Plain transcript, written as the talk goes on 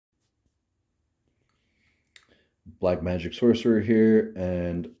Black Magic Sorcerer here,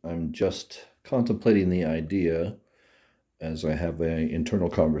 and I'm just contemplating the idea as I have an internal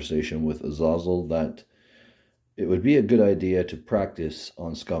conversation with Azazel that it would be a good idea to practice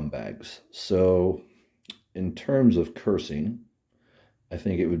on scumbags. So, in terms of cursing, I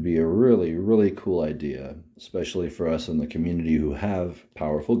think it would be a really, really cool idea, especially for us in the community who have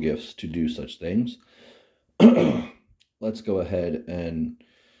powerful gifts to do such things. Let's go ahead and,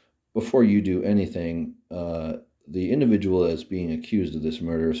 before you do anything, the individual that's being accused of this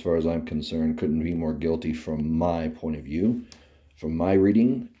murder, as far as I'm concerned, couldn't be more guilty from my point of view. From my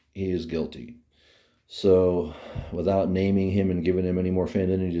reading, he is guilty. So, without naming him and giving him any more fame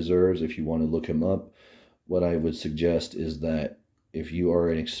than he deserves, if you want to look him up, what I would suggest is that if you are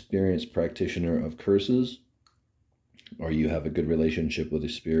an experienced practitioner of curses, or you have a good relationship with the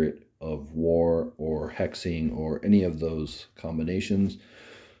spirit of war or hexing or any of those combinations,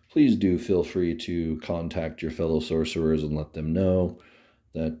 please do feel free to contact your fellow sorcerers and let them know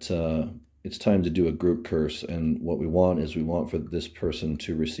that it's time to do a group curse. And what we want for this person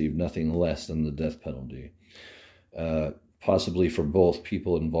to receive nothing less than the death penalty. Possibly for both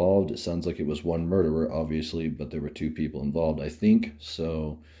people involved. It sounds like it was one murderer, obviously, but there were two people involved, I think.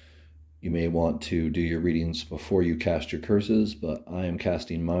 So you may want to do your readings before you cast your curses, but I am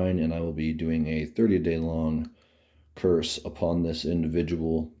casting mine, and I will be doing a 30-day long curse upon this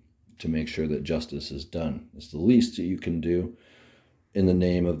individual to make sure that justice is done. It's the least that you can do in the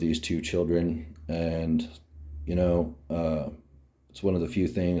name of these two children. And, you know, it's one of the few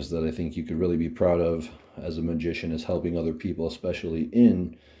things that I think you could really be proud of as a magician, is helping other people, especially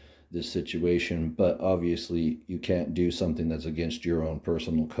in this situation. But obviously, you can't do something that's against your own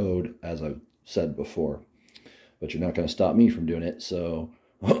personal code, as I've said before. But you're not going to stop me from doing it. So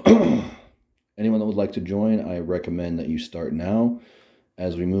anyone that would like to join, I recommend that you start now.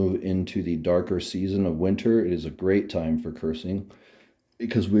 As we move into the darker season of winter, it is a great time for cursing,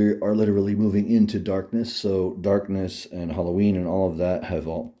 because we are literally moving into darkness. So darkness and Halloween and all of that have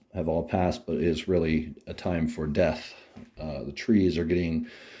all passed, but it is really a time for death. The trees are getting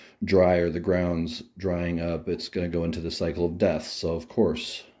drier, the ground's drying up. It's going to go into the cycle of death. So of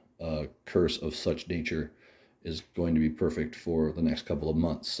course, a curse of such nature is going to be perfect for the next couple of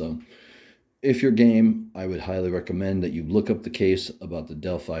months. So if you're game, I would highly recommend that you look up the case about the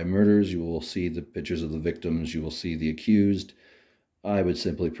Delphi murders. You will see the pictures of the victims. You will see the accused. I would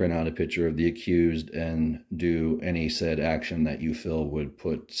simply print out a picture of the accused and do any said action that you feel would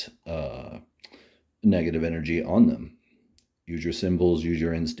put negative energy on them. Use your symbols, use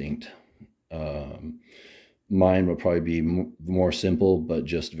your instinct. Mine would probably be more simple, but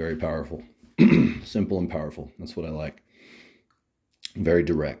just very powerful. Simple and powerful. That's what I like. Very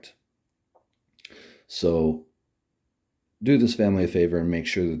direct. So do this family a favor and make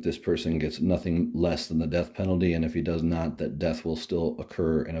sure that this person gets nothing less than the death penalty. And if he does not, that death will still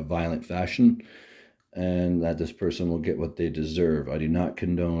occur in a violent fashion, and that this person will get what they deserve. I do not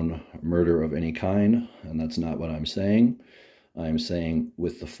condone murder of any kind, and that's not what I'm saying. I'm saying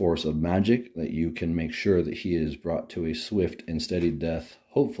with the force of magic that you can make sure that he is brought to a swift and steady death,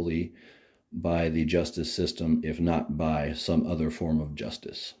 hopefully by the justice system, if not by some other form of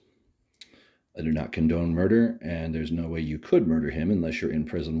justice. I do not condone murder, and there's no way you could murder him unless you're in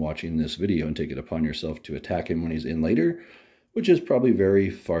prison watching this video and take it upon yourself to attack him when he's in later, which is probably very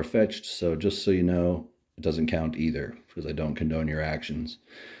far-fetched. So just so you know, it doesn't count either, because I don't condone your actions.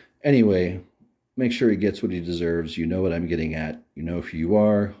 Anyway, make sure he gets what he deserves. You know what I'm getting at. You know who you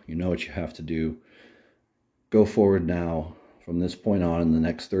are. You know what you have to do. Go forward now. From this point on, in the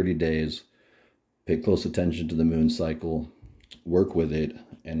next 30 days, pay close attention to the moon cycle. Work with it,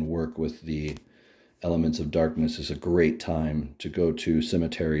 and work with the elements of darkness. Is a great time to go to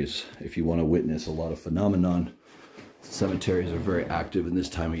cemeteries if you want to witness a lot of phenomenon. Cemeteries are very active in this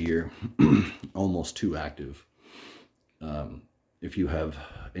time of year, almost too active, if you have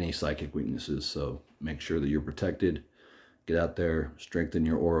any psychic weaknesses. So make sure that you're protected. Get out there, strengthen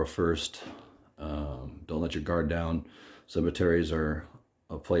your aura first. Don't let your guard down. Cemeteries are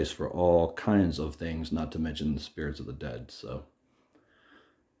a place for all kinds of things, not to mention the spirits of the dead. So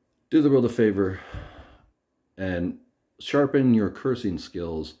do the world a favor and sharpen your cursing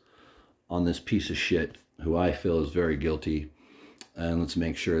skills on this piece of shit, who I feel is very guilty. And let's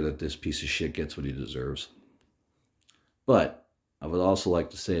make sure that this piece of shit gets what he deserves. But I would also like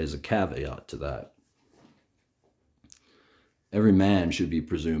to say, as a caveat to that, every man should be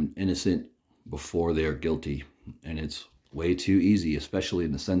presumed innocent before they are guilty. And it's way too easy, especially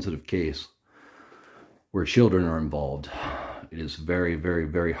in a sensitive case where children are involved. It is very, very,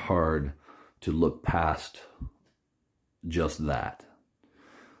 very hard to look past just that.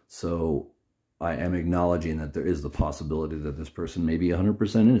 So I am acknowledging that there is the possibility that this person may be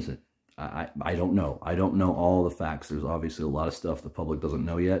 100% innocent. I don't know. I don't know all the facts. There's obviously a lot of stuff the public doesn't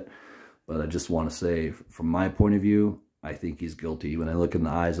know yet. But I just want to say, from my point of view, I think he's guilty. When I look in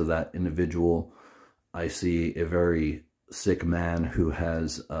the eyes of that individual, I see a very sick man who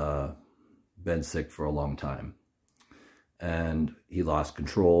has been sick for a long time. And he lost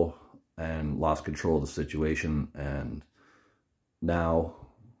control of the situation. And now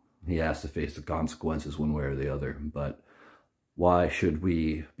he has to face the consequences one way or the other. But why should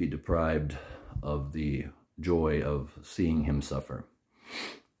we be deprived of the joy of seeing him suffer?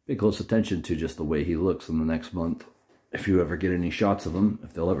 Pay close attention to just the way he looks in the next month. If you ever get any shots of him,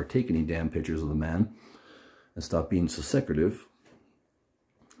 if they'll ever take any damn pictures of the man, and stop being so secretive,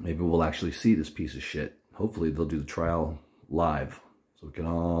 maybe we'll actually see this piece of shit. Hopefully they'll do the trial live so we can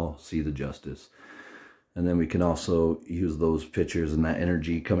all see the justice. And then we can also use those pictures and that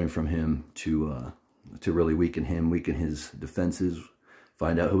energy coming from him to really weaken him, weaken his defenses,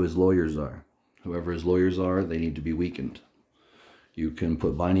 find out who his lawyers are. Whoever his lawyers are, they need to be weakened. You can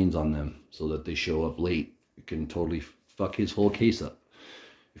put bindings on them so that they show up late. You can totally fuck his whole case up.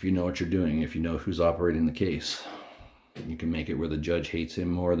 If you know what you're doing, if you know who's operating the case, you can make it where the judge hates him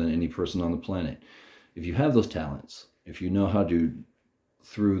more than any person on the planet. If you have those talents, if you know how to,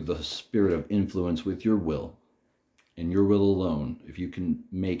 through the spirit of influence with your will, and your will alone, if you can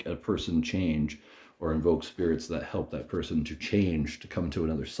make a person change or invoke spirits that help that person to change, to come to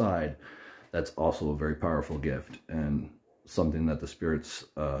another side, that's also a very powerful gift. And something that the spirits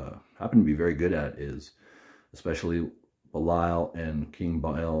happen to be very good at is, especially Belial and King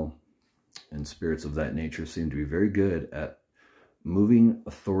Baal and spirits of that nature seem to be very good at moving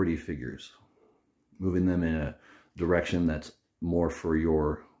authority figures, moving them in a direction that's more for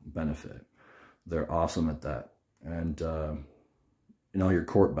your benefit. They're awesome at that. And in all your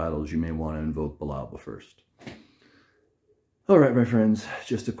court battles, you may want to invoke Belial first. All right, my friends,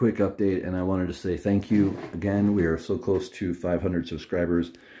 just a quick update, and I wanted to say thank you again. We are so close to 500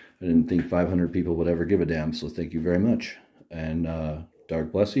 subscribers. I didn't think 500 people would ever give a damn, so thank you very much. And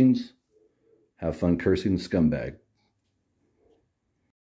dark blessings. Have fun cursing the scumbag.